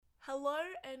Hello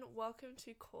and welcome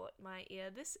to Caught My Ear.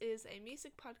 This is a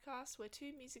music podcast where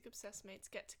two music-obsessed mates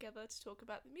get together to talk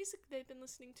about the music they've been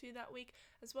listening to that week,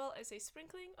 as well as a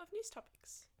sprinkling of news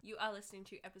topics. You are listening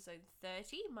to episode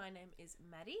 30. My name is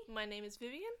Maddie. My name is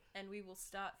Vivian. And we will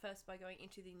start first by going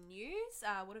into the news.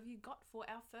 What have you got for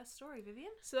our first story,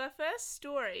 Vivian? So our first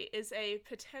story is a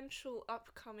potential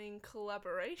upcoming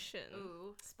collaboration.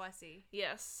 Ooh, spicy.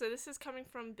 Yes, so this is coming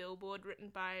from Billboard,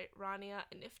 written by Rania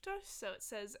Aniftos. So it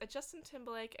says, a Justin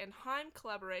Timberlake and Haim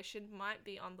collaboration might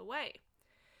be on the way.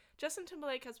 Justin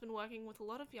Timberlake has been working with a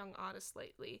lot of young artists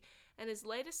lately, and his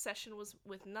latest session was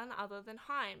with none other than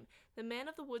Haim. The Man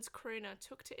of the Woods crooner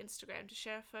took to Instagram to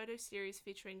share a photo series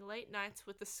featuring late nights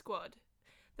with the squad.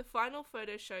 The final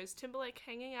photo shows Timberlake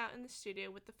hanging out in the studio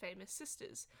with the famous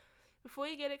sisters. Before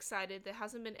you get excited, there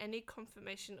hasn't been any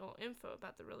confirmation or info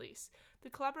about the release. The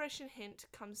collaboration hint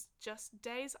comes just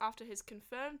days after his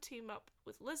confirmed team-up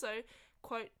with Lizzo.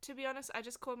 Quote, to be honest, I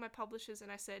just called my publishers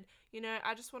and I said,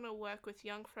 I just want to work with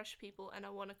young, fresh people and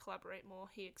I want to collaborate more,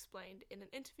 he explained in an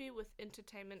interview with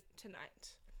Entertainment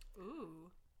Tonight. Ooh.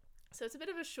 So it's a bit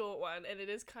of a short one and it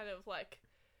is kind of like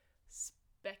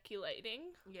speculating.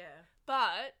 Yeah.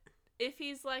 But if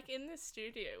he's like in the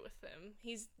studio with them,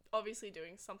 he's obviously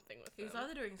doing something with them. He's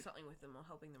either doing something with them or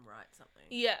helping them write something.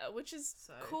 Yeah, which is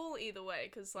So, cool either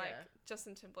way because like yeah.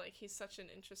 Justin Timberlake, he's such an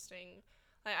interesting,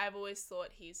 like I've always thought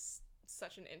he's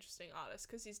such an interesting artist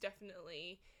because he's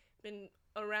definitely been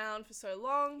around for so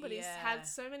long, but he's Yeah. had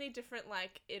so many different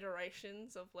like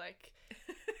iterations of like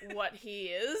what he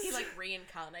is. He like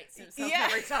reincarnates himself Yeah.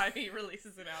 every time he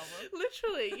releases an album.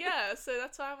 Literally, yeah. So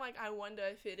that's why I'm like, I wonder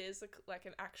if it is like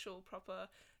an actual proper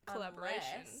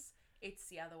collaboration. Unless it's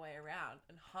the other way around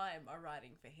and Haim are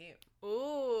writing for him.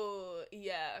 Ooh,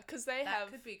 yeah, because they That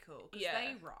have could be cool. Because yeah.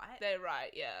 they write. They're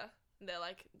right, yeah.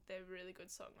 They're really good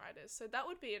songwriters, so that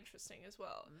would be interesting as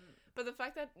well. But the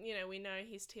fact that we know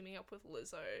he's teaming up with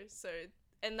Lizzo,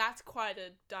 and that's quite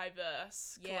a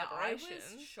diverse collaboration.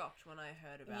 I was shocked when I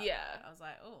heard about Yeah. that. I was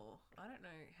like, oh, I don't know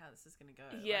how this is going to go.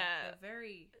 Yeah. Like, they're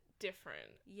very,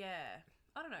 Different. yeah.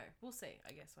 I don't know. We'll see,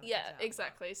 I guess. When it Yeah, comes out,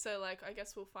 exactly. So like, I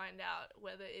guess we'll find out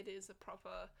whether it is a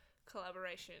proper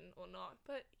collaboration or not.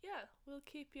 But yeah, we'll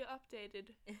keep you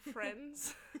updated,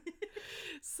 friends.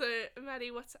 So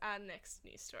Maddie, what's our next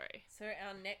news story? So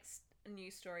our next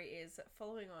news story is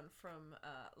following on from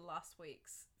last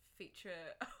week's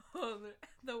feature on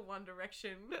the One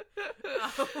Direction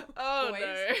Oh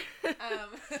boys. no.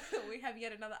 We have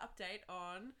yet another update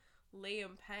on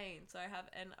Liam Payne. So I have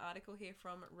an article here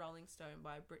from Rolling Stone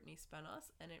by Brittany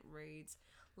Spanos, and it reads,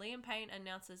 Liam Payne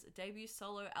announces debut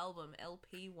solo album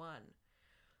LP1.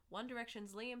 One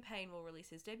Direction's Liam Payne will release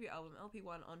his debut album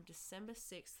LP1 on December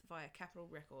 6th via Capitol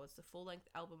Records. The full-length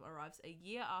album arrives a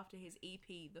year after his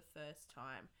EP The First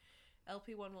Time.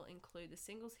 LP1 will include the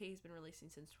singles he's been releasing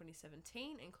since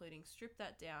 2017, including Strip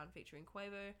That Down featuring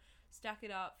Quavo, Stack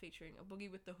It Up featuring A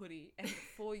Boogie with the Hoodie, and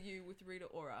For You with Rita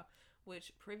Ora,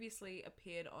 which previously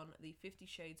appeared on the 50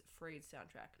 Shades Freed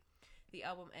soundtrack. The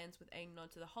album ends with a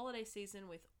nod to the holiday season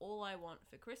with All I Want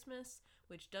for Christmas,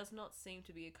 which does not seem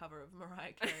to be a cover of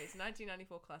Mariah Carey's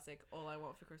 1994 classic All I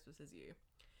Want for Christmas Is You.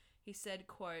 He said,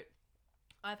 quote,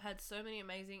 I've had so many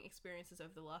amazing experiences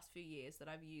over the last few years that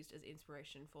I've used as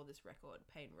inspiration for this record,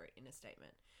 Payne wrote in a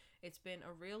statement. It's been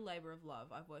a real labour of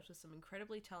love. I've worked with some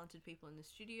incredibly talented people in the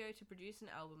studio to produce an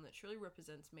album that truly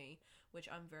represents me, which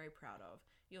I'm very proud of.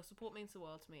 Your support means the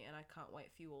world to me, and I can't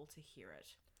wait for you all to hear it.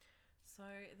 So,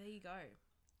 there you go.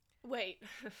 Wait.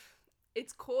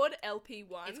 It's called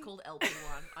LP1? It's called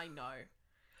LP1, I know.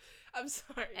 I'm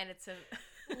sorry. And it's a...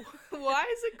 Why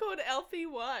is it called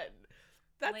LP1?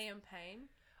 That's... Liam Payne.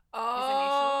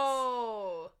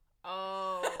 Oh.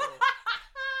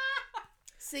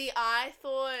 See, I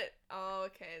thought... Oh,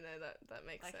 okay, no, that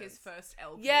makes sense. Like his first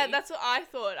LP. Yeah, that's what I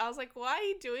thought. I was like, why are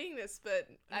you doing this? But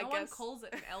no I one guess... calls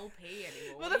it an LP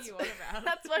anymore. Well, what are you on about?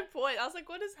 That's my point. I was like,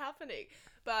 what is happening?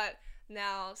 But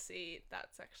now, see,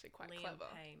 that's actually quite Liam clever.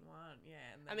 Payne one, yeah.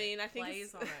 And I mean, I think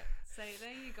plays on it. So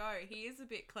there you go. He is a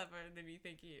bit cleverer than you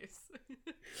think he is.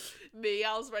 Me,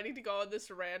 I was ready to go on this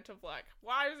rant of like,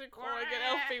 why is it calling it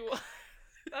LP1?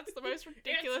 That's the most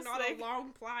ridiculous it's not thing. a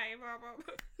long play. Blah, blah,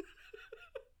 blah.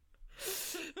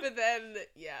 But then,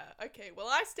 yeah, okay. Well,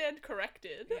 I stand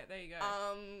corrected. Yeah, there you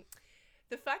go.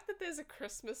 The fact that there's a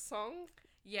Christmas song,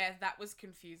 Yeah, that was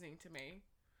confusing to me.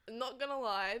 not gonna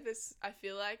lie, this, I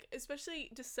feel like,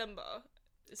 especially December.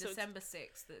 So December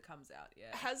 6th that comes out,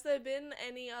 yeah. has there been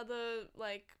any other,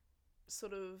 like,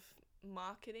 sort of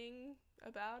marketing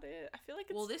about it? I feel like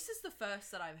it's... Well, this is the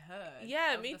first that I've heard.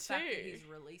 Yeah, of me the fact that too. he's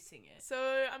releasing it.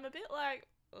 So I'm a bit like,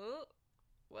 oh,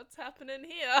 what's happening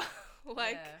here?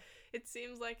 Like, Yeah. It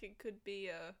seems like it could be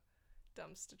a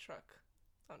dumpster truck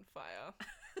on fire.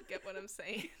 Get what I'm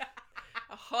saying?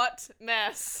 A hot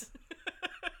mess.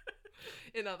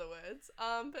 In other words.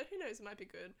 But who knows? It might be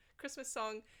good. Christmas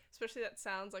song, especially that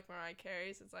sounds like Mariah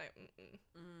Carey's. It's like,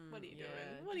 what are you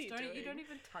doing? What are you doing? You don't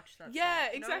even touch that. Yeah,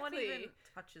 song. exactly. No one even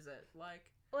touches it.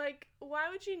 Like, why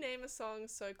would you name a song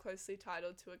so closely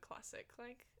titled to a classic?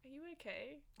 Like, are you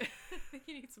okay? I think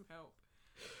you need some help.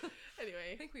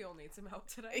 Anyway. I think we all need some help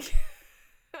today.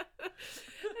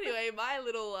 Anyway, my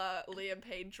little Liam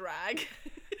Payne drag.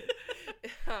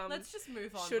 Let's just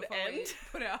move on should before end. we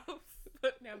put our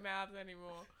foot in our mouths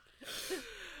anymore.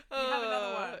 You have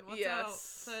another one. What's our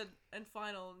third and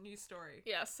final news story?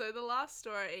 Yeah, so the last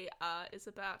story is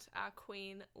about our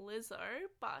queen Lizzo,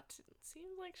 but it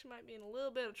seems like she might be in a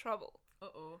little bit of trouble.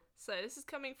 Uh-oh. So this is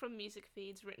coming from Music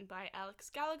Feeds written by Alex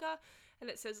Gallagher, and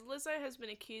it says Lizzo has been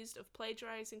accused of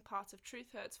plagiarizing parts of Truth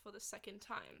Hurts for the second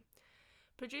time.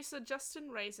 Producer Justin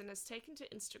Raisin has taken to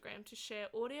Instagram to share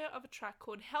audio of a track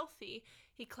called Healthy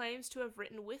he claims to have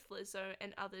written with Lizzo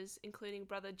and others, including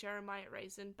brother Jeremiah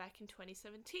Raisin, back in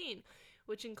 2017,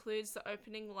 which includes the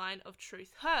opening line of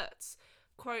Truth Hurts.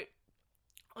 Quote,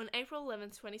 on April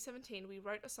 11th, 2017, we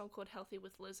wrote a song called Healthy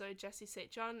with Lizzo, Jesse St.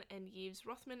 John, and Yves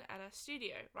Rothman at our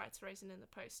studio, writes Raisin in the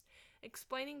post,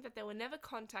 explaining that they were never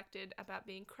contacted about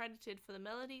being credited for the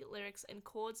melody, lyrics, and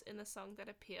chords in the song that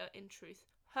appear in Truth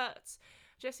Hurts.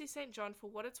 Jesse St. John, for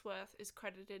what it's worth, is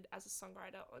credited as a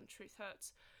songwriter on Truth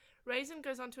Hurts. Raisin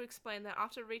goes on to explain that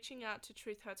after reaching out to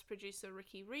Truth Hurts producer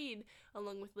Ricky Reed,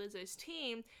 along with Lizzo's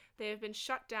team, they have been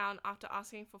shut down after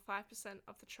asking for 5%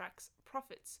 of the track's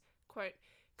profits. Quote,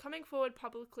 coming forward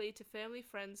publicly to family,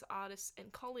 friends, artists,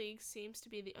 and colleagues seems to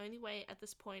be the only way at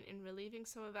this point in relieving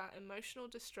some of our emotional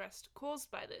distress caused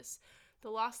by this. The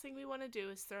last thing we want to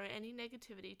do is throw any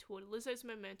negativity toward Lizzo's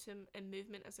momentum and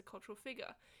movement as a cultural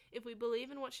figure. If we believe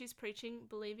in what she's preaching,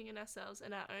 believing in ourselves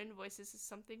and our own voices is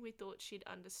something we thought she'd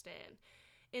understand.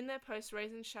 In their post,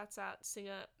 Raisin shouts out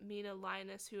singer Mina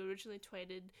Lioness, who originally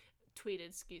tweeted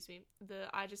the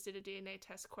I just did a DNA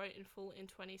test quote in full in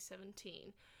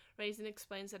 2017. Raisin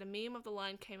explains that a meme of the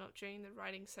line came up during the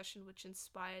writing session, which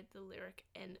inspired the lyric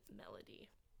and melody.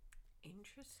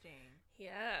 Interesting.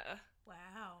 Yeah.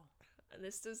 Wow.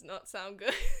 This does not sound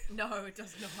good. No, it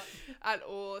does not. At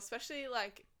all. Especially,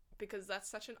 like, because that's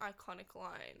such an iconic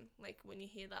line. Like, when you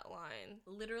hear that line.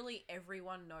 Literally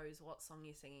everyone knows what song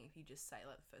you're singing if you just say,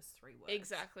 like, the first three words.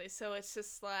 Exactly. So it's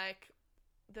just, like,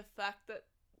 the fact that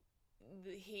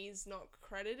he's not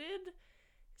credited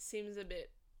seems a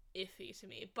bit iffy to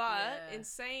me. But in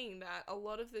saying that, a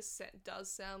lot of this set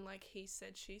does sound like he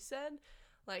said, she said.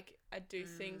 Like, I do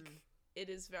think it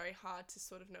is very hard to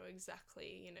sort of know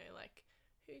exactly, you know, like,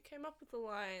 who came up with the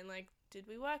line, like, did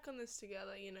we work on this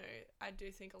together, you know, I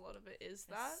do think a lot of it is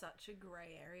that. It's such a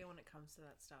grey area when it comes to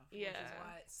that stuff, yeah. Which is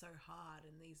why it's so hard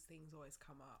and these things always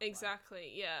come up.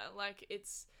 Exactly, yeah, like,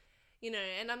 it's, you know,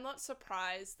 and I'm not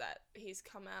surprised that he's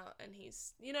come out and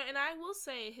he's, you know, and I will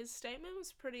say his statement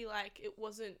was pretty, like, it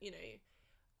wasn't, you know,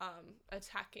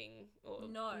 attacking or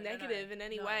negative in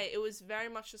any way. It was very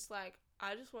much just like,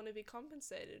 I just want to be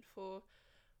compensated for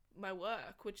my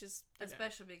work, which is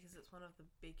especially because it's one of the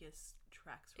biggest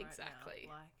tracks right now. Like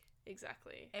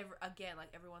exactly. Again, like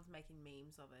everyone's making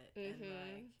memes of it, and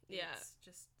like it's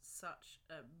just such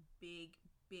a big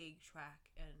track.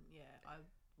 And yeah, I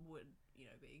would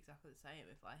be exactly the same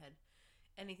if I had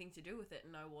anything to do with it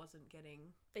and I wasn't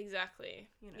getting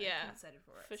compensated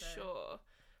for it. For sure.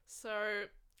 So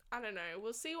I don't know.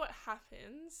 We'll see what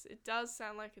happens. It does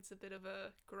sound like it's a bit of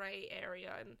a grey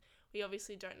area, and we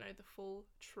obviously don't know the full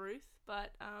truth.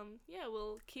 But yeah,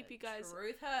 we'll keep you guys.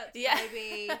 Truth hurts,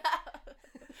 baby.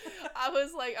 I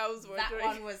was wondering. That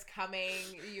one was coming.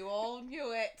 You all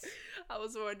knew it. I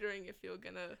was wondering if you're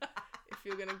gonna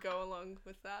go along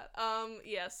with that.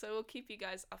 Yeah. So we'll keep you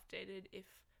guys updated if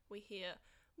we hear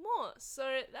more.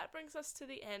 So that brings us to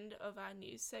the end of our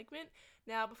news segment.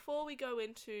 Now, before we go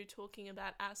into talking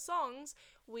about our songs,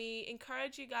 we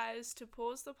encourage you guys to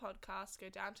pause the podcast, go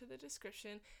down to the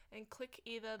description, and click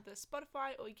either the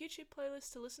Spotify or YouTube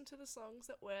playlist to listen to the songs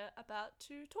that we're about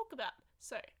to talk about.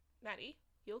 So, Maddie,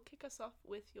 you'll kick us off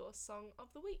with your song of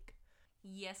the week.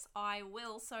 Yes, I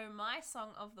will. So my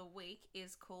song of the week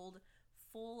is called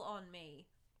Fall on Me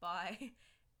by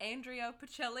Andrea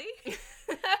Bocelli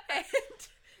and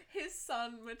his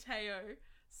son Matteo.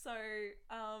 So,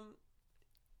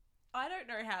 I don't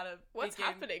know how to What's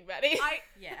begin. happening, Maddie?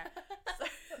 So,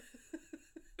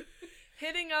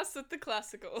 hitting us with the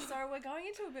classical. So we're going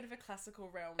into a bit of a classical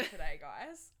realm today,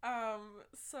 guys.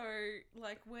 So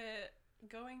like we're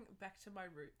going back to my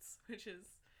roots, which is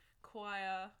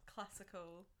choir,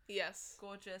 classical, Yes.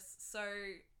 gorgeous. So,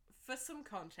 for some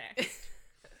context,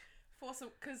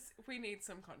 because we need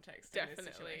some context in this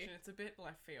Definitely. situation. It's a bit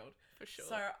left field. For sure.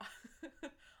 So,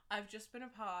 I've just been a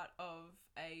part of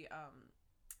a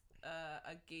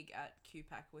gig at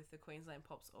QPAC with the Queensland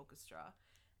Pops Orchestra,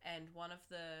 and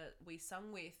we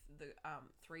sung with the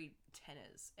three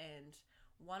tenors, and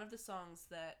one of the songs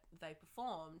that they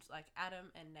performed, like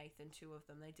Adam and Nathan, two of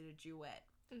them, they did a duet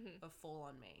of Fall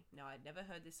On Me. Now, I'd never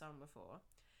heard this song before,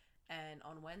 and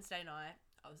on Wednesday night,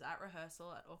 I was at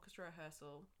orchestra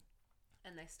rehearsal,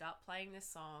 and they start playing this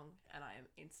song, and I am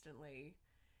instantly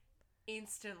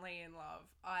in love.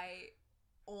 I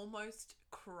almost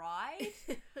cried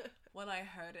when I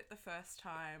heard it the first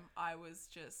time. I was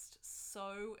just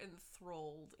so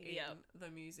enthralled in the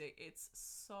music. It's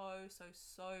so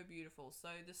beautiful. So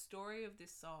the story of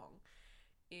this song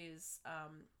is,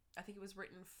 I think it was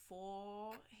written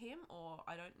for him, or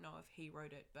I don't know if he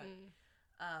wrote it, but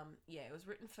it was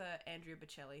written for Andrea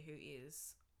Bocelli, who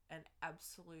is an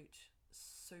absolute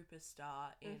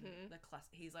superstar in the class.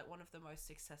 He's like one of the most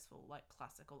successful like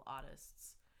classical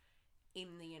artists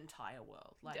in the entire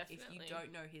world. Like, Definitely. if you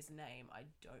don't know his name, I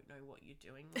don't know what you're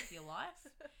doing with your life.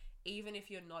 Even if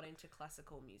you're not into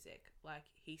classical music, like,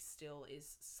 he still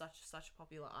is such a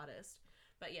popular artist.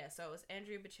 But yeah, so it was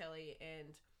Andrea Bocelli,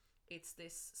 and it's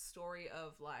this story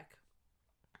of like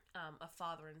a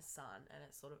father and son, and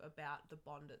it's sort of about the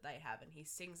bond that they have, and he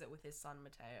sings it with his son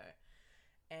Matteo,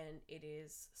 and it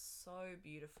is so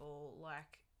beautiful.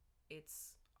 Like,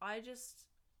 I just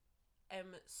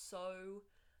am so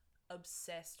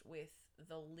obsessed with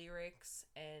the lyrics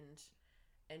and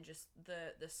just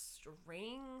the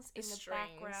strings in the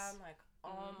background. Like,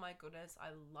 oh my goodness, I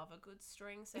love a good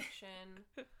string section.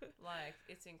 Like,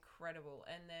 it's incredible.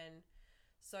 And then,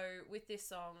 so with this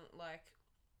song, like,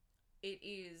 it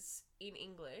is in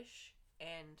English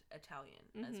and Italian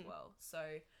as well.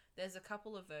 So there's a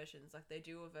couple of versions. Like, they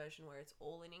do a version where it's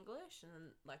all in English, and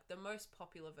then, like, the most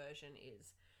popular version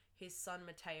is his son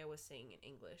Matteo was singing in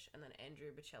English, and then Andrea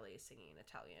Bocelli is singing in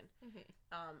Italian.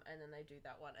 And then they do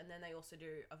that one. And then they also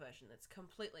do a version that's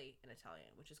completely in Italian,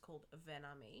 which is called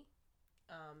Venami,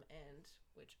 and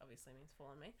which obviously means Fall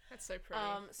On Me. That's so pretty.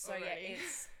 So yeah,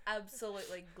 it's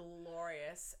absolutely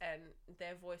glorious, and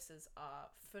their voices are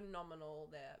phenomenal.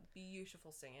 They're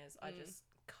beautiful singers. I just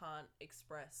can't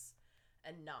express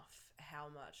enough how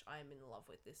much I'm in love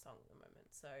with this song at the moment.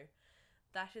 So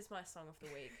that is my song of the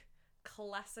week.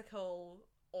 Classical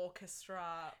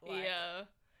orchestra. Like,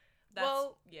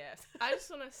 I just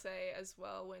want to say as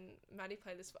well, when Maddie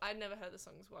played this, I'd never heard the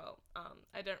song as well.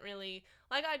 I don't really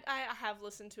like. I have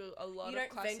listened to a lot. You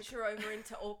don't venture over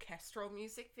into orchestral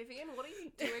music, Vivian. What are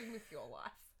you doing with your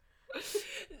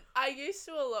life? I used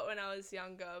to a lot when I was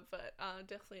younger, but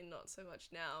definitely not so much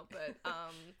now. But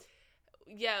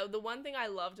yeah, the one thing I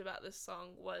loved about this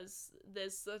song was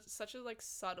there's such a like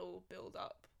subtle build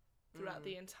up throughout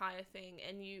the entire thing,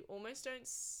 and you almost don't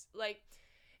like.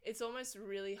 It's almost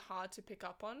really hard to pick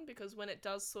up on, because when it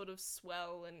does sort of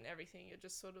swell and everything, you're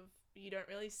just sort of, you don't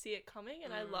really see it coming,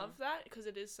 and I love that because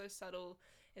it is so subtle.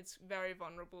 It's very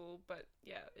vulnerable, but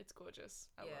yeah, it's gorgeous.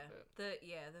 I love it.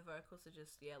 The vocals are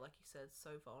just, like you said,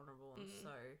 so vulnerable and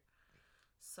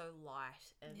so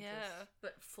light and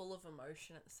but full of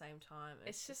emotion at the same time.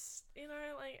 It's just,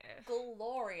 like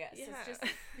glorious. Yeah. It's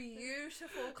just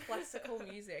beautiful classical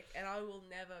music, and I will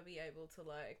never be able to,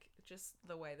 like, just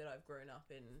the way that I've grown up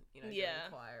in, doing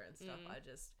choir and stuff. I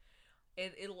just,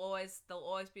 there'll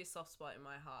always be a soft spot in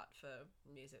my heart for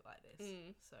music like this.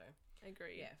 So I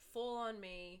agree. Yeah, Fall On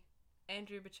Me,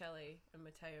 Andrea Bocelli and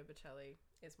Matteo Bocelli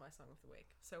is my song of the week.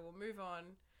 So we'll move on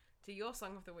to your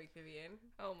song of the week, Vivian.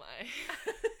 Oh my.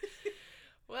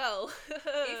 Well,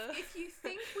 if you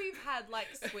think we've had like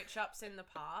switch ups in the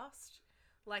past,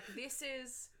 like, this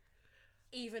is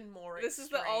even more extreme. This is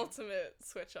the ultimate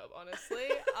switch up, honestly.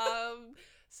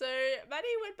 So Maddie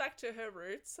went back to her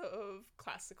roots of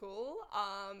classical,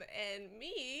 and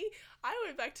me, I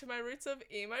went back to my roots of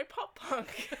emo pop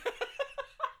punk.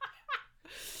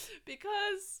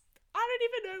 Because I don't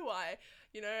even know why.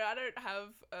 I don't have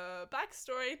a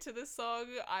backstory to this song.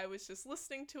 I was just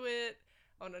listening to it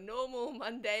on a normal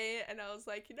Monday, and I was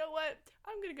like, you know what?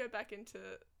 I'm going to go back into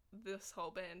this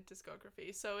whole band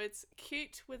discography. So it's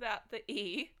Cute Without the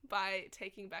E by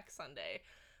Taking Back Sunday.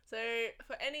 So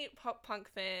for any pop punk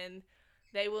fan,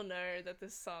 they will know that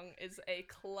this song is a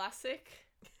classic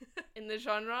in the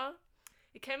genre.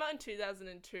 It came out in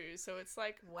 2002, so it's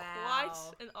like quite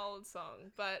an old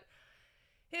song. But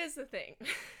here's the thing.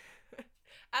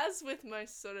 As with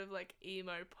most sort of like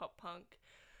emo pop punk,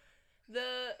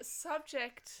 The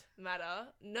subject matter,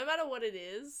 no matter what it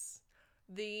is,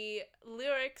 the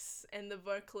lyrics and the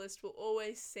vocalist will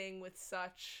always sing with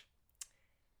such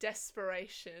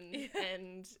desperation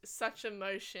and such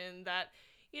emotion that,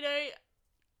 you know,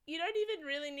 you don't even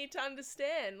really need to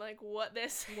understand, like, what they're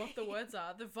saying. What the words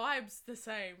are. The vibe's the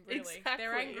same, really. Exactly.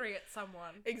 They're angry at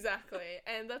someone. Exactly.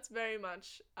 And that's very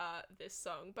much this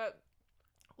song. But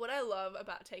what I love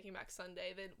about Taking Back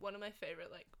Sunday, they're one of my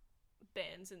favorite, like,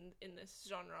 bands in this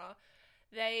genre.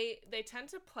 They tend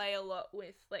to play a lot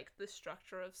with, like, the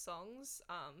structure of songs.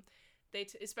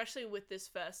 Especially with this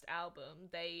first album,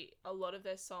 a lot of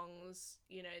their songs,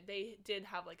 you know, they did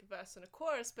have like a verse and a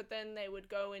chorus, but then they would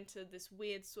go into this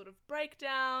weird sort of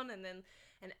breakdown and then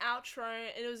an outro,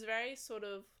 and it was very sort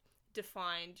of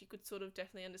defined. You could sort of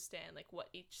definitely understand like what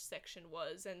each section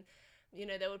was, and you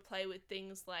know, they would play with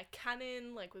things like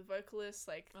canon, like with vocalists,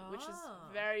 like which is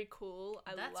very cool.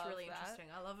 That's love really that. Interesting.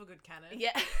 I love a good canon.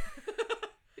 Yeah.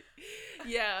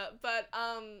 Yeah, but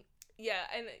yeah,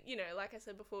 and you know, like I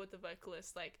said before with the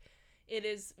vocalist, like it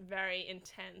is very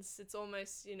intense. It's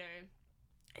almost, you know,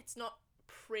 it's not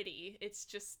pretty. It's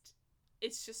just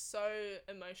so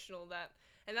emotional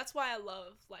and that's why I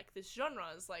love like this genre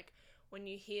is like when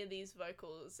you hear these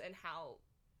vocals and how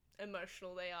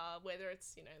emotional they are, whether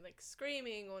it's, you know, like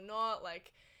screaming or not,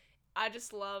 like I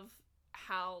just love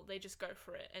how they just go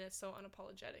for it and it's so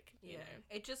unapologetic, you know.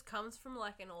 It just comes from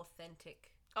like an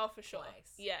authentic for sure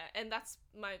place. Yeah, and that's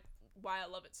why I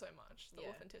love it so much, the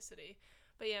authenticity.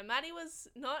 But yeah, Maddie was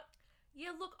not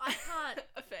look, I can't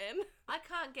a fan. I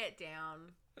can't get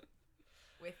down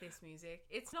with this music.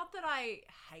 It's not that I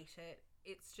hate it.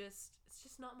 It's just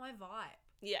not my vibe.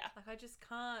 Yeah. Like I just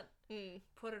can't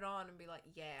put it on and be like,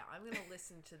 yeah, I'm going to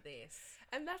listen to this.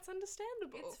 And that's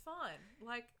understandable. It's fine.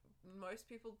 Like most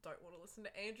people don't want to listen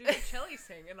to Andrew Bocelli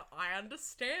sing, and I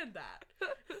understand that.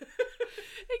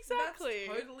 Exactly.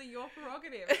 That's totally your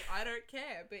prerogative. I don't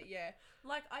care. But yeah,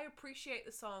 like I appreciate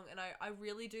the song, and I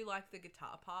really do like the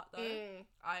guitar part though.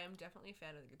 I am definitely a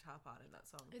fan of the guitar part in that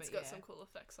song. It's got some cool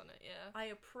effects on it, yeah. I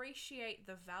appreciate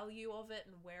the value of it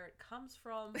and where it comes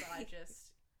from, but I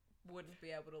just wouldn't be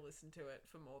able to listen to it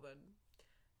for more than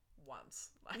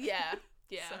once. Yeah.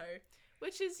 So,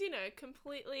 which is, you know,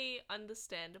 completely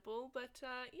understandable, but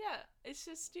yeah, it's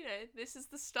just, you know, this is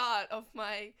the start of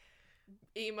my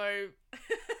emo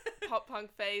pop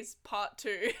punk phase part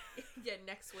 2. Yeah,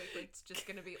 next week it's just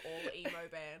going to be all emo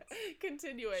bands.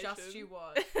 Continuation. Just you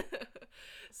watch.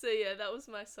 So yeah, that was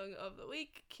my song of the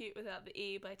week, Cute Without the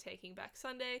E by Taking Back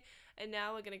Sunday. And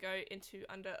now we're going to go into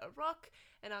Under a Rock,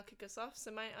 and I'll kick us off. So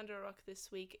my Under a Rock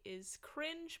this week is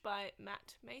Cringe by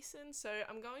Matt Mason. So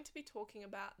I'm going to be talking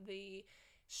about the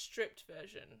stripped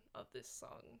version of this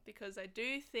song, because I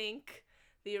do think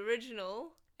the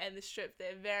original and the stripped,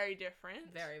 they're very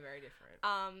different. Very, very different.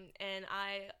 And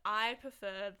I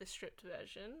prefer the stripped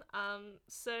version.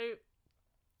 So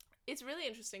it's really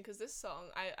interesting because this song,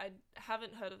 I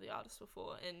haven't heard of the artist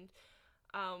before, and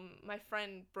my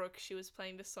friend Brooke, she was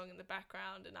playing this song in the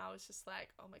background, and I was just like,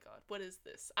 oh my god, what is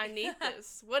this? I need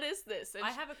this. What is this? And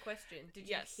I have a question. Did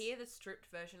you hear the stripped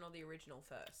version or the original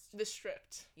first? The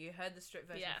stripped. You heard the stripped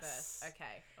version first.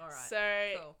 Okay, all right.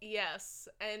 So cool. Yes,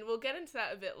 and we'll get into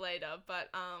that a bit later. But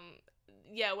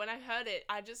yeah, when I heard it,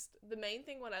 the main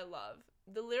thing what I love,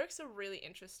 the lyrics are really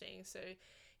interesting. So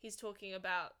he's talking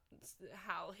about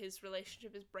how his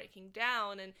relationship is breaking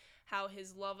down and how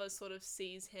his lover sort of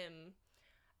sees him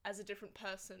as a different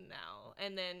person now.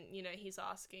 And then, you know, he's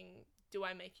asking, do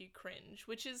I make you cringe?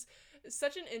 Which is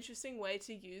such an interesting way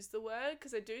to use the word,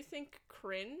 because I do think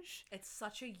cringe... It's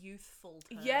such a youthful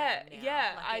term Yeah, now.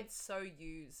 yeah. Like it's so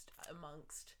used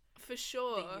amongst... For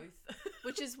sure. The youth.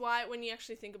 Which is why when you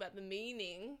actually think about the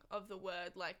meaning of the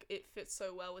word, like, it fits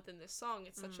so well within this song.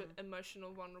 It's such an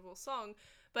emotional, vulnerable song.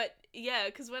 But yeah,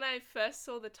 because when I first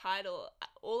saw the title,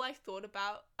 all I thought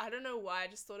about, I don't know why, I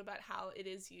just thought about how it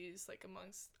is used, like,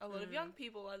 amongst a lot of young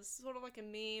people as sort of like a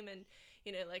meme and,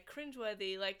 you know, like,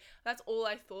 cringeworthy. Like, that's all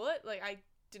I thought. Like, I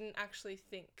didn't actually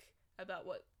think about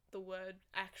what the word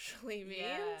actually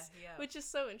means, which is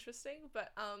so interesting.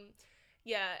 But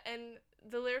yeah, and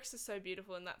the lyrics are so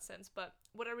beautiful in that sense. But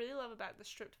what I really love about the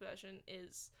stripped version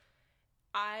is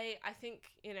I think,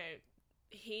 you know,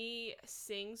 he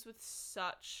sings with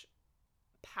such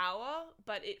power,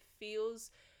 but it feels,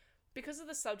 because of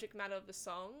the subject matter of the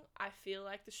song, I feel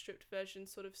like the stripped version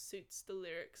sort of suits the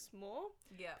lyrics more.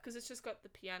 Yeah. Because it's just got the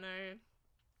piano,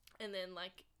 and then,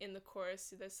 like, in the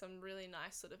chorus, there's some really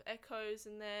nice sort of echoes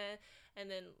in there,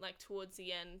 and then, like, towards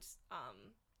the end,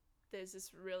 there's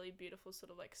this really beautiful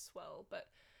sort of, like, swell. But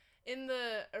in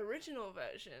the original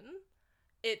version,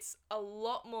 it's a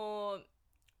lot more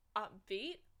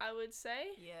upbeat, I would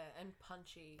say. Yeah, and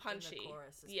punchy. Punchy. In the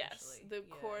chorus, especially. Yes, the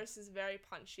chorus is very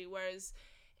punchy, whereas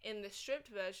in the stripped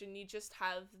version, you just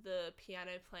have the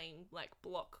piano playing like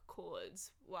block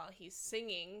chords while he's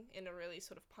singing in a really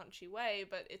sort of punchy way,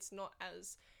 but it's not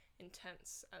as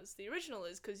intense as the original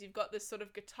is, because you've got this sort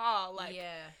of guitar like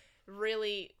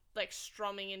really like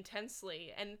strumming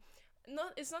intensely, and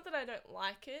it's not that I don't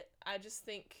like it, I just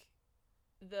think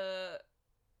the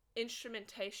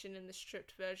instrumentation in the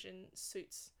stripped version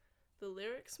suits the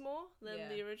lyrics more than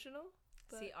the original.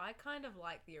 See, I kind of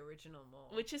like the original more.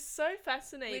 Which is so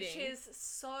fascinating. Which is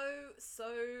so,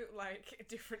 like,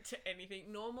 different to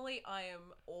anything. Normally, I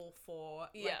am all for,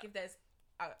 like, if there's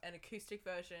an acoustic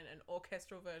version, an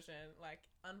orchestral version, like,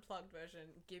 unplugged version,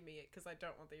 give me it, because I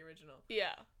don't want the original.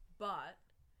 Yeah. But,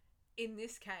 in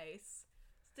this case,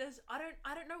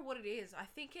 I don't know what it is. I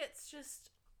think it's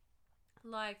just,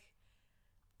 like,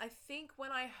 I think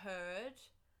when I heard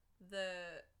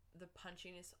the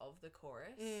punchiness of the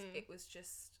chorus, it was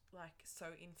just like so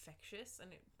infectious,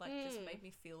 and it like just made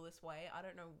me feel this way. I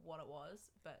don't know what it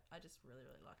was, but I just really,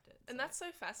 really liked it. And that's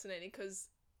so fascinating, because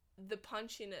the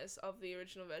punchiness of the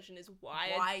original version is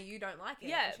why you don't like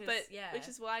it. Which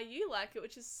is why you like it,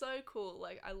 which is so cool.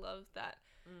 Like, I love that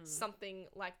something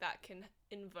like that can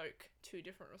invoke two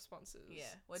different responses. Yeah,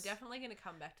 we're definitely going to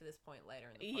come back to this point later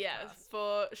in the podcast. Yeah,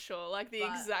 for sure. Like the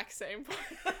exact same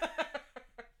point.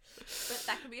 But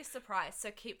that could be a surprise,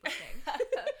 so keep listening.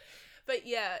 But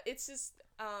yeah, it's just,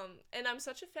 and I'm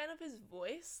such a fan of his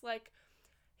voice. Like,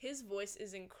 his voice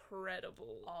is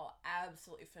incredible. Oh,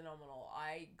 absolutely phenomenal.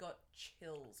 I got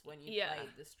chills when you played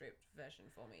the stripped version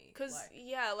for me. Because,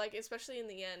 like, especially in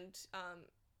the end,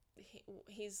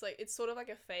 he's like, it's sort of like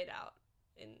a fade out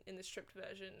in the stripped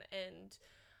version. And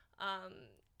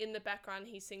in the background,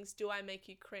 he sings, "Do I Make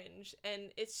You Cringe?"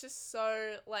 And it's just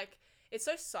so, like, it's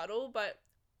so subtle, but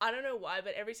I don't know why,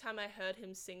 but every time I heard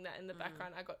him sing that in the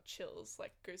background, I got chills,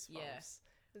 like goosebumps. Yeah.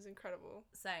 It was incredible.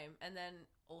 Same. And then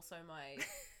also my,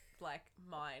 like,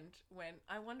 mind went,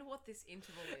 I wonder what this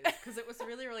interval is, because it was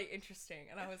really, really interesting.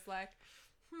 And I was like,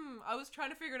 I was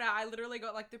trying to figure it out. I literally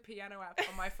got, like, the piano app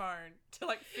on my phone to,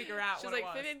 like, figure out what it was. She's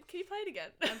like, Vivian, can you play it again?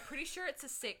 I'm pretty sure it's a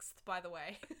sixth, by the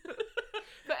way.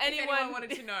 For anyone wanted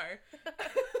to know.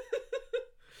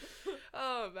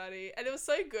 Oh, Maddie. And it was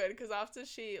so good, because after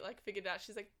she, like, figured out,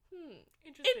 she's like,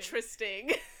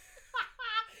 interesting.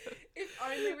 If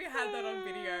only we had that on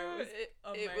video.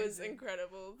 It was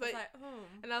incredible. But,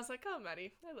 and I was like, oh,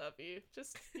 Maddie, I love you.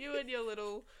 Just you and your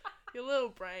little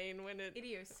brain when it...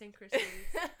 Idiosyncrasies.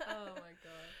 Oh, my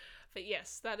God. But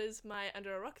yes, that is my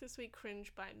Under a Rock this week,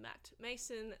 Cringe by Matt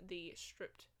Mason, the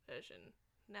stripped version.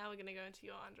 Now we're going to go into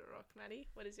your Under a Rock, Maddie.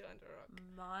 What is your Under a Rock?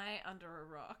 My Under a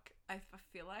Rock, I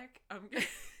feel like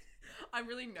I'm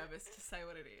really nervous to say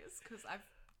what it is, because I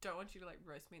don't want you to, like,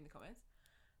 roast me in the comments.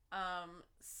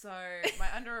 So my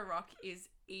Under a Rock is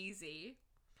Easy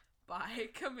by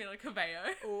Camila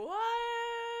Cabello.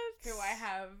 What? Who I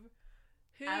have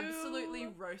absolutely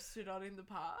roasted on in the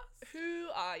past. Who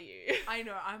are you? I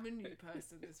know, I'm a new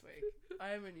person this week.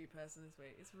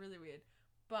 It's really weird.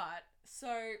 But,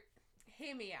 so...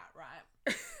 hear me out, right?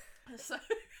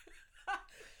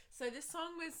 So this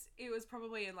song was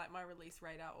probably in like my release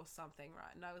radar or something,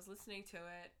 right? And I was listening to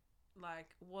it, like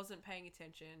wasn't paying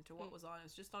attention to what was on. It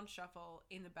was just on shuffle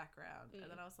in the background. And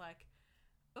then I was like,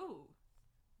 "Ooh,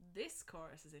 this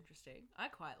chorus is interesting. I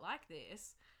quite like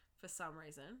this for some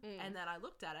reason." And then I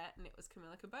looked at it and it was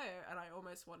Camila Cabello, and I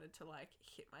almost wanted to like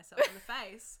hit myself in the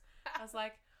face. I was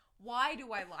like, "Why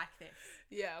do I like this?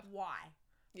 Yeah. Why?"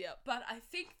 Yeah. But I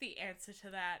think the answer to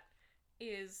that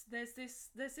is there's this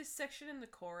section in the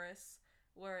chorus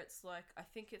where it's like, I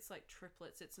think it's like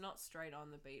triplets. It's not straight on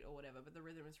the beat or whatever, but the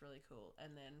rhythm is really cool.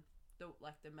 And then the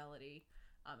melody,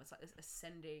 it's like this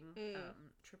ascending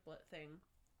triplet thing,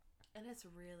 and it's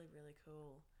really, really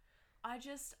cool. I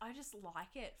just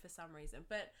like it for some reason.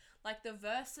 But like the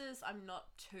verses I'm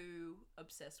not too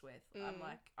obsessed with. I'm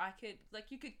like, I could, like,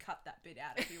 you could cut that bit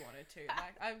out if you wanted to.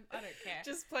 Like, I don't care.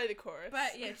 Just play the chorus.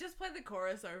 But yeah, just play the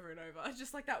chorus over and over.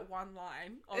 Just like that one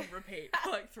line on repeat for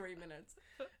like 3 minutes.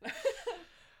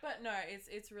 But no,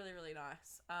 it's really, really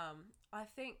nice. I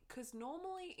think because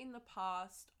normally in the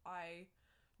past I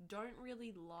don't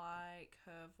really like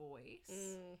her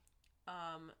voice.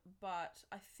 But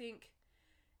I think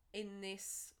in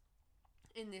this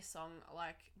song,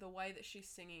 like the way that she's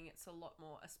singing, it's a lot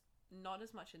more, not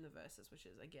as much in the verses, which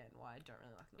is again why I don't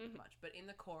really like them much, but in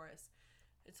the chorus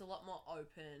it's a lot more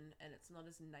open, and it's not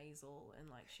as nasal, and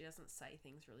like she doesn't say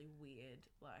things really weird,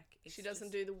 like she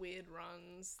doesn't do the weird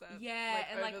runs that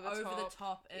and like over the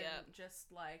top and yeah.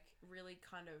 just like really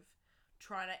kind of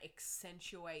trying to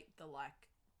accentuate the like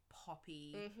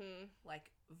poppy Mm-hmm.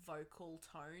 like vocal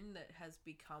tone that has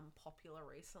become popular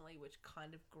recently, which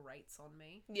kind of grates on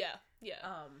me. Yeah. Yeah.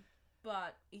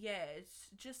 But yeah, it's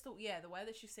just the way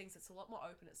that she sings. It's a lot more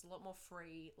open. It's a lot more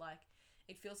free. Like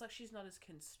it feels like she's not as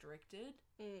constricted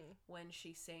when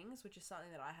she sings, which is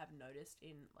something that I have noticed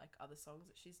in like other songs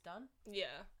that she's done.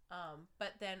 Yeah.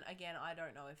 But then again, I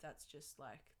don't know if that's just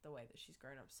like the way that she's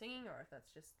grown up singing, or if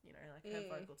that's just, you know, like her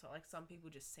vocal tone. Like some people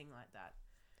just sing like that.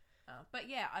 But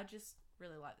yeah, I just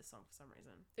really like the song for some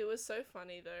reason. It was so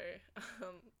funny though,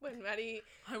 when Maddie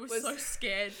I was so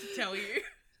scared to tell you.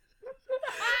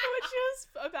 when she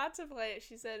was about to play it,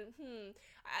 she said,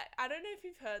 I don't know if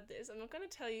you've heard this. I'm not going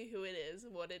to tell you who it is,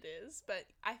 what it is, but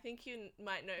I think you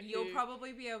might know who. You'll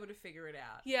probably be able to figure it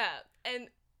out. Yeah, and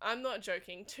I'm not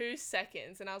joking, 2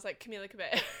 seconds, and I was like, Camila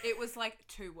Cabello. It was like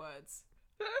 2 words.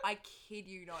 I kid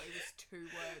you not, it was 2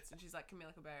 words, and she's like,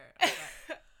 Camila Cabello. I was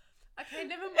like, okay,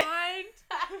 never mind.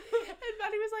 And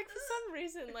Maddie was like, for some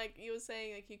reason, like, you were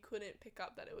saying, like, you couldn't pick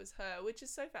up that it was her, which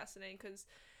is so fascinating, because,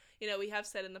 you know, we have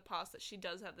said in the past that she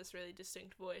does have this really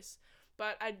distinct voice,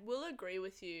 but I will agree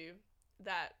with you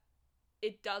that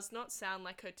it does not sound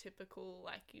like her typical,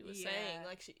 like you were saying,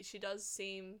 like, she does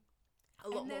seem a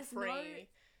lot more free.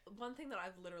 One thing that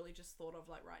I've literally just thought of,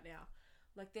 like, right now,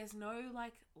 like, there's no,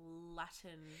 like,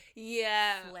 Latin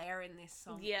flair in this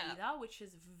song either, which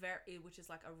is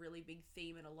like a really big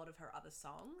theme in a lot of her other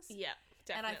songs. Yeah,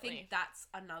 definitely. And I think that's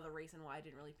another reason why I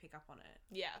didn't really pick up on it.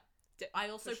 Yeah. I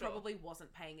also probably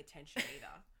wasn't paying attention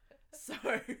either. So,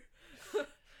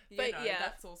 but yeah,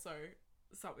 that's also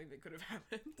something that could have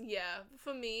happened. Yeah,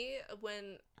 for me,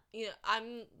 when, you know,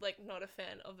 I'm, like, not a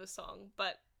fan of the song,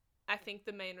 but I think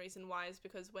the main reason why is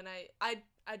because when I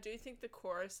do think the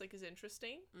chorus, like, is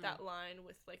interesting, that line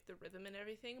with, like, the rhythm and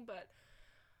everything, but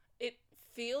it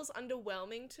feels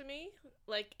underwhelming to me.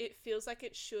 Like, it feels like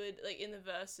it should, like, in the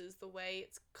verses, the way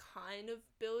it's kind of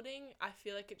building, I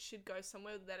feel like it should go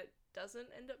somewhere that it doesn't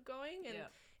end up going, and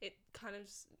it kind of,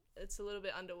 it's a little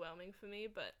bit underwhelming for me,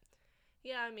 but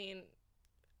yeah, I mean,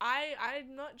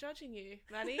 I'm not judging you,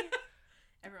 Maddie.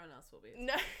 Everyone else will be.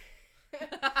 No.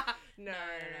 No,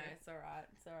 it's alright.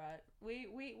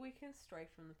 We can stray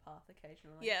from the path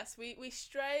occasionally. Yes, we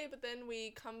stray, but then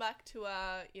we come back to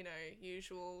our, you know,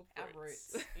 usual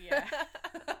roots. Yeah.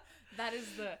 That is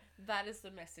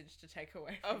the message to take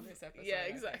away from this episode. Yeah,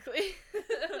 exactly.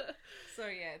 So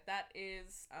yeah, that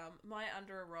is My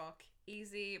Under a Rock,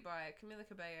 Easy by Camila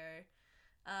Cabello.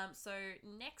 So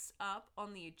next up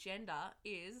on the agenda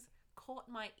is Caught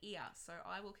My Ear. So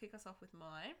I will kick us off with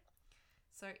mine.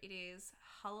 So it is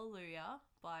Hallelujah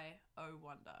by Oh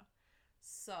Wonder.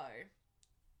 So,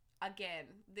 again,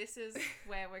 this is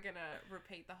where we're going to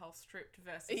repeat the whole stripped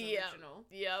versus original.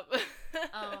 Yep.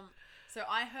 So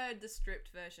I heard the stripped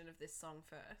version of this song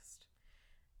first.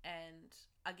 And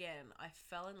again, I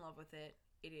fell in love with it.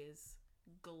 It is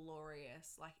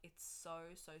glorious. Like, it's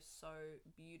so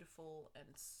beautiful and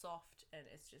soft. And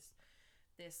it's just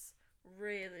this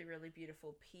really, really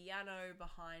beautiful piano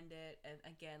behind it, and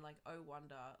again, like Oh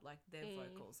Wonder, like their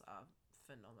vocals are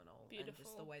phenomenal. Beautiful. And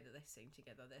just the way that they sing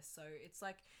together, it's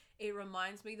like, it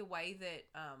reminds me the way that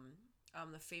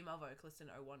the female vocalist in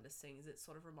Oh Wonder sings. It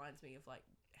sort of reminds me of like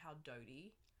how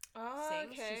Dodie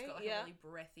sings. Okay. She's got like a really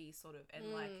breathy sort of,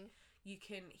 and like you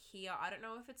can hear, I don't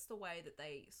know if it's the way that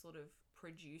they sort of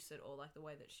produce it or like the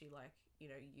way that she, like, you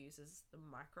know, uses the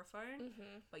microphone,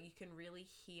 but you can really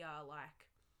hear like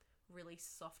really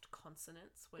soft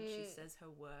consonants when she says her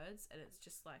words, and it's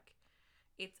just like,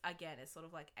 it's sort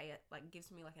of like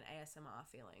gives me like an ASMR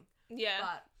feeling. Yeah.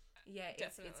 But yeah,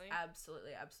 it's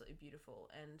absolutely beautiful,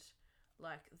 and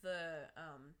like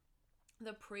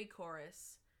the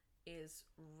pre-chorus is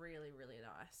really, really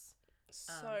nice.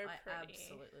 So pretty. I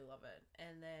absolutely love it.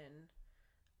 And then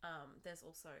there's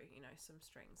also, you know, some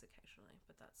strings occasionally,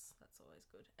 but that's always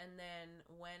good. And then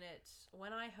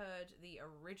when I heard the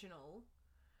original,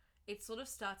 it sort of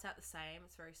starts out the same.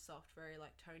 It's very soft, very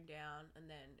like toned down, and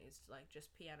then it's like just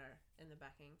piano in the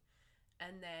backing.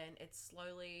 And then it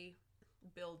slowly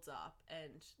builds up,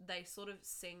 and they sort of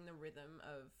sing the rhythm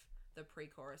of the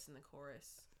pre-chorus and the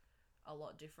chorus a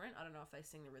lot different. I don't know if they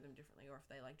sing the rhythm differently or if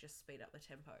they like just speed up the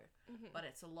tempo, but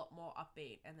it's a lot more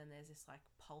upbeat. And then there's this like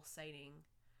pulsating,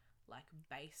 like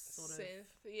bass sort of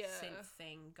synth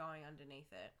thing going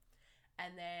underneath it.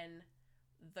 And then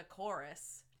the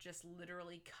chorus just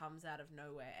literally comes out of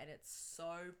nowhere, and it's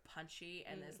so punchy,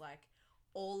 and there's like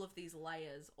all of these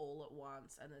layers all at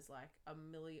once, and there's like a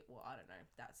million, well, I don't know,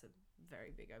 that's a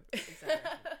very big exaggeration.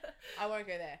 I won't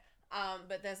go there.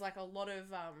 But there's like a lot of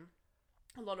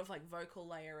like vocal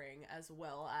layering, as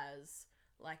well as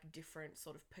like different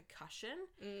sort of percussion,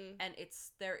 Mm. and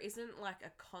there isn't like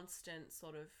a constant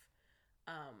sort of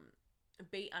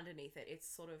beat underneath it. It's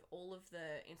sort of all of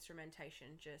the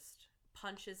instrumentation just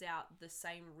punches out the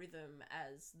same rhythm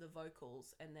as the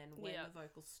vocals, and then when Yeah. the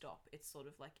vocals stop, it's sort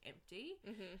of like empty,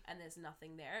 Mhm. and there's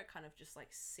nothing there. It kind of just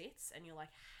like sits, and you're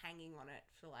like hanging on it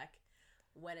for like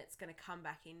when it's going to come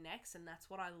back in next. And that's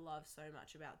what I love so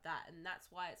much about that, and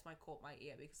that's why it's caught my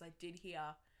ear, because I did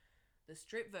hear the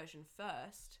stripped version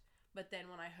first, but then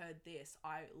when I heard this,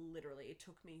 it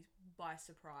took me by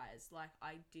surprise. Like,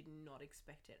 I did not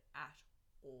expect it at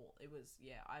all. It was,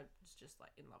 I was just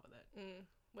like in love with it. Mm.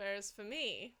 Whereas for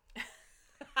me,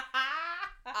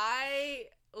 I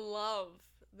love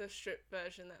the stripped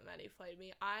version that Maddie played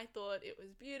me. I thought it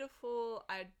was beautiful.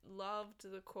 I loved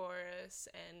the chorus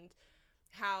and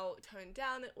how toned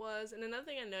down it was. And another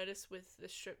thing I noticed with the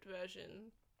stripped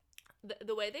version,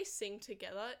 the way they sing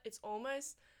together,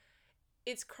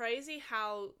 it's crazy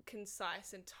how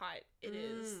concise and tight it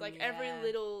is. Like, every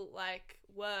little, like,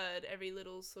 word, every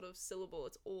little sort of syllable,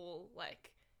 it's all,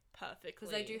 like, perfectly.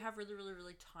 Because they do have really, really,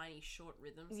 really tiny, short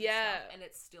rhythms and Yeah. stuff, and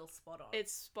it's still spot on.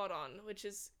 It's spot on, which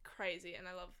is crazy, and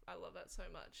I love that so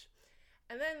much.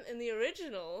 And then in the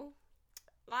original,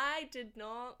 I did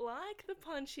not like the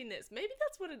punchiness. Maybe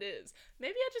that's what it is.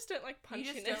 Maybe I just don't like punchiness.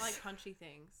 You just don't like punchy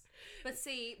things. But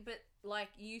like,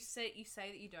 you say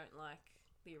that you don't like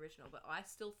the original, but I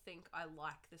still think I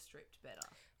like the stripped better.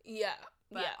 Yeah.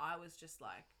 But yeah. I was just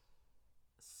like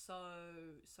so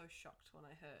shocked when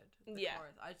I heard the Yeah.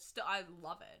 chorus. I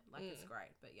love it. Like, it's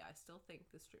great. But yeah, I still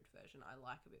think the stripped version I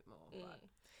like a bit more. But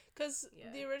Because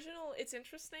yeah. the original, it's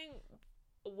interesting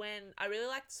when I really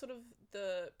liked sort of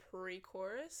the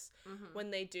pre-chorus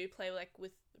when they do play like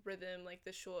with rhythm, like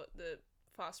the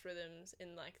fast rhythms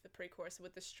in like the pre-chorus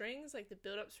with the strings, like the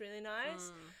build-up's really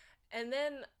nice. And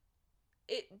then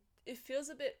it feels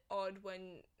a bit odd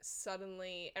when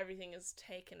suddenly everything is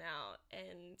taken out,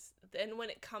 and then when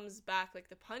it comes back, like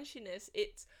the punchiness,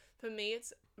 for me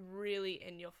it's really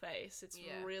in your face. It's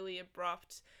really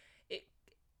abrupt.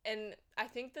 And I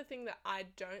think the thing that I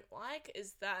don't like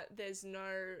is that there's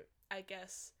no, I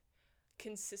guess,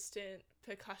 consistent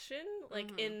percussion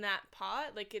like in that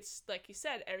part. Like, it's like you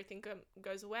said, everything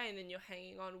goes away and then you're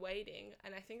hanging on waiting,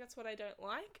 and I think that's what I don't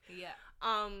like.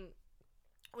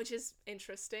 Which is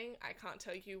interesting. I can't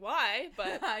tell you why,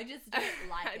 but I just don't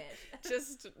like it.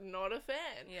 Just not a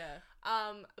fan. Yeah.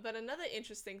 But another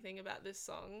interesting thing about this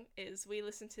song is we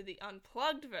listened to the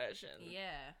unplugged version.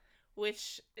 Yeah.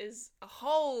 Which is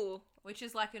Which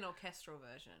is like an orchestral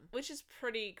version. Which is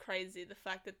pretty crazy, the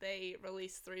fact that they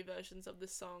released 3 versions of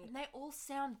this song. And they all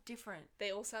sound different.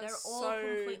 They all sound They're so all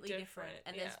completely different.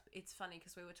 And yeah. it's funny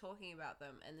because we were talking about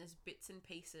them, and there's bits and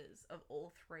pieces of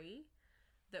all 3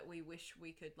 that we wish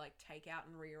we could like take out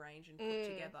and rearrange and put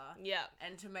together. Yeah.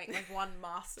 And to make like one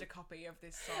master copy of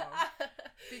this song.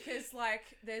 Because like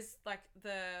there's like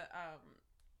the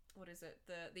what is it?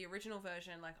 The original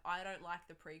version, like, I don't like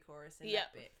the pre-chorus in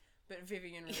that bit, but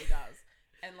Vivian really does.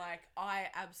 And like, I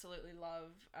absolutely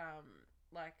love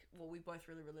we both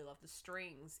really, really love the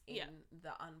strings in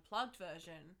the unplugged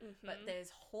version, but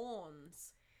there's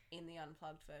horns in the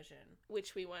unplugged version,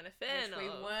 which we weren't a fan of. We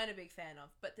weren't a big fan of.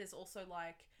 But there's also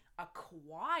like a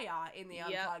choir in the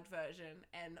unplugged version,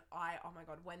 and oh my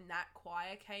god, when that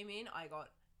choir came in, I got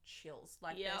chills.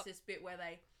 Like, there's this bit where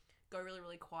they go really,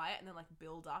 really quiet and then like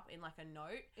build up in like a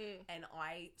note, and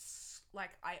I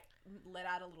let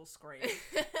out a little scream.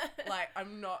 Like,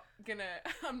 I'm not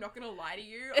gonna lie to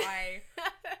you.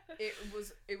 It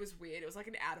was weird. It was like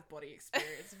an out of body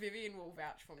experience. Vivian will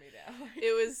vouch for me now.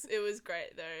 It was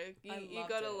great though. You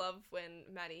gotta it. love when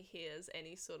Maddie hears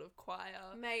any sort of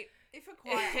choir. Mate, if a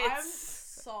choir, I'm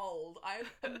sold. I'm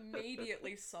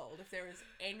immediately sold if there is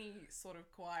any sort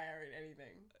of choir in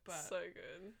anything. But so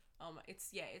good.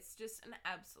 It's just an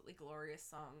absolutely glorious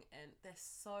song, and they're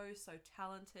so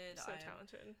talented. So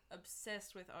talented.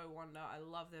 Obsessed with Oh Wonder. I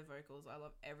love their vocals. I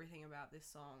love everything about this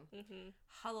song.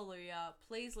 Hallelujah.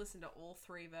 Please listen to all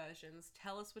 3 versions.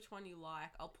 Tell us which one you like.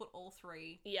 I'll put all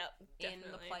 3 in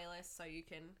the playlist so you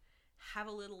can have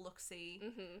a little look-see.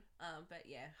 But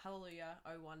yeah, Hallelujah,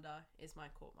 Oh Wonder is my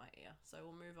Caught My Ear. So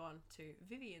we'll move on to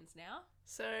Vivian's now.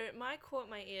 So my Caught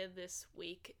My Ear this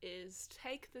week is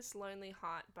Take This Lonely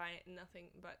Heart by Nothing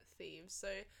But Thieves. So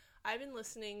I've been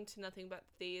listening to Nothing But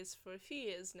Thieves for a few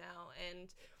years now,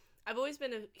 and I've always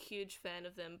been a huge fan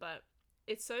of them, but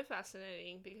it's so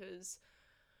fascinating because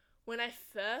when I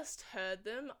first heard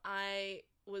them, I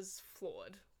was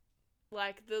floored.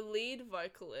 Like, the lead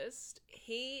vocalist,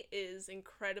 he is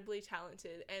incredibly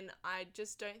talented, and I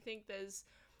just don't think there's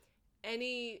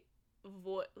any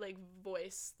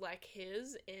voice like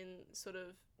his in sort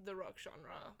of the rock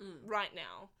genre right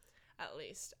now, at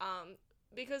least.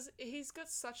 Because he's got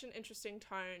such an interesting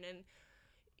tone, and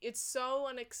it's so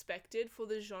unexpected for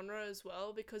the genre as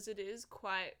well, because it is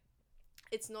quite,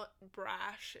 it's not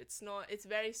brash, it's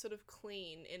very sort of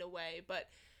clean in a way, but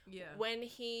when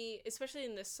he, especially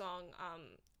in this song,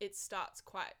 it starts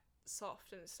quite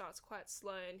soft and it starts quite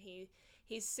slow, and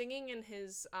he's singing in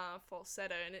his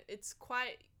falsetto, and it's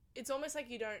almost like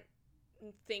you don't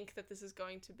think that this is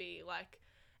going to be like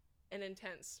an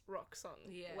intense rock song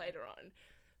later on.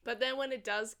 But then when it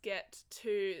does get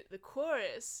to the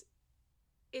chorus,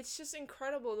 it's just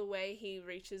incredible the way he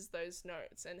reaches those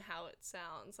notes and how it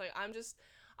sounds. Like,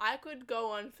 I could go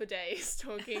on for days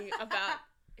talking about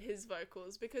his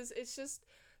vocals, because it's just,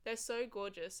 they're so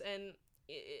gorgeous, and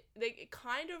they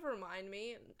kind of remind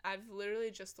me, I've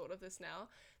literally just thought of this now,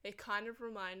 they kind of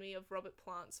remind me of Robert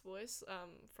Plant's voice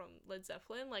from Led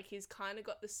Zeppelin. Like, he's kind of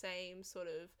got the same sort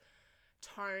of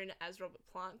tone as Robert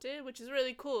Plant did, which is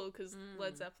really cool, because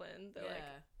Led Zeppelin, they're like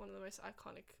one of the most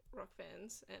iconic rock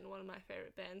bands and one of my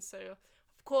favorite bands, so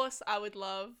of course I would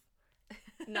love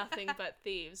Nothing But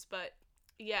Thieves. But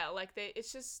yeah, like,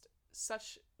 it's just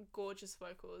such gorgeous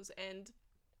vocals, and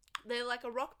they're like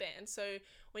a rock band, so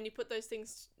when you put those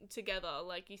things together,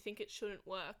 like, you think it shouldn't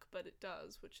work, but it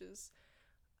does, which is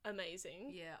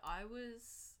amazing. Yeah, I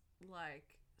was like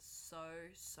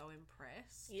so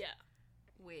impressed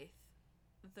with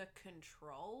the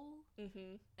control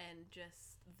and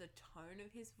just the tone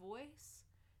of his voice.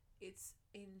 It's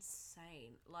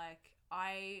insane. Like,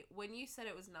 when you said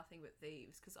it was Nothing But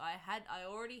Thieves, because I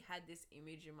already had this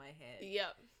image in my head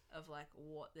of like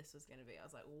what this was gonna be. I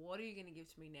was like, what are you gonna give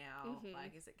to me now?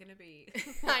 Like, is it gonna be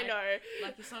I know,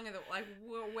 like the song of the, like,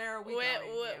 where are we going?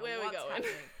 Where are we going?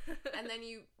 And then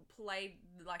you played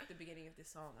like the beginning of this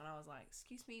song, and I was like,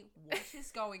 excuse me, what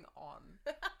is going on?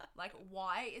 Like,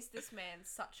 why is this man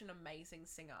such an amazing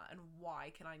singer, and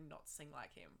why can I not sing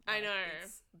like him? Like, I know,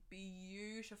 it's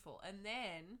beautiful. And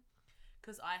then,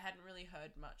 because I hadn't really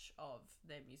heard much of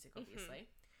their music, obviously,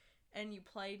 and you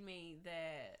played me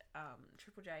their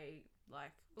Triple J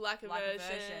like a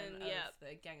version of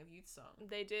the Gang of Youth song.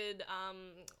 They did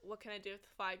What Can I Do If the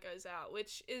Fire Goes Out,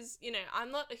 which is, you know,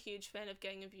 I'm not a huge fan of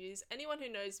Gang of Youth. Anyone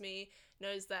who knows me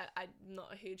knows that I'm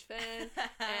not a huge fan,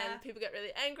 and people get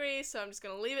really angry, so I'm just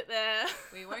going to leave it there.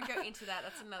 We won't go into that.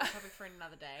 That's another topic for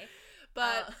another day.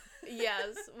 But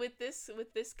yes, with this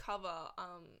cover,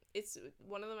 it's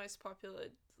one of the most popular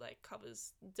like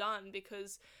covers done,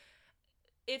 because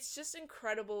it's just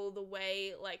incredible the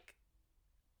way like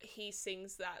he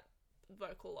sings that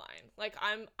vocal line. Like,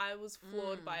 I was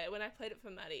floored by it when I played it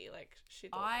for Maddie. Like,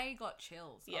 I got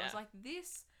chills. Yeah. I was like,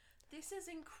 this is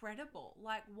incredible.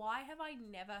 Like, why have I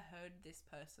never heard this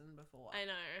person before? I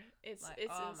know, it's like,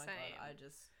 insane. My God, I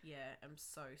just am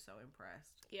so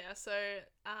impressed. Yeah, so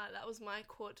that was my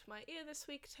Caught to My Ear this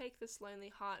week. Take This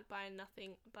Lonely Heart by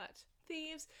Nothing But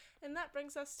Thieves. And that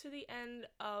brings us to the end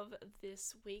of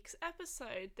this week's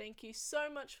episode. Thank you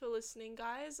so much for listening,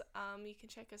 guys. You can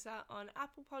check us out on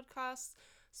Apple Podcasts,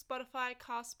 Spotify,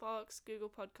 Castbox, Google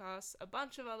Podcasts, a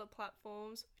bunch of other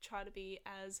platforms. We try to be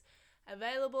as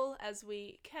available as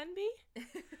we can be.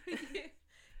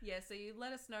 Yeah, so you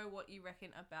let us know what you reckon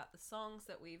about the songs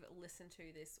that we've listened to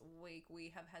this week.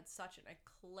 We have had such an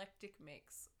eclectic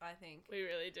mix, I think. We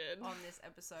really did. On this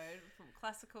episode, from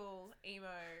classical, emo,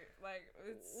 like,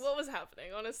 what was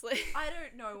happening, honestly? I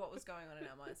don't know what was going on in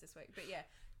our minds this week, but yeah,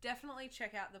 definitely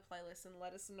check out the playlist and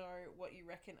let us know what you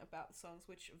reckon about the songs,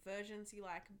 which versions you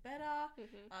like better.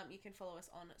 You can follow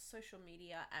us on social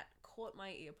media at Caught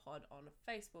My Ear Pod on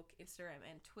Facebook, Instagram,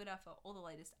 and Twitter for all the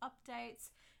latest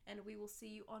updates. And we will see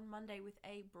you on Monday with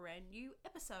a brand new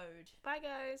episode. Bye,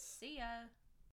 guys. See ya.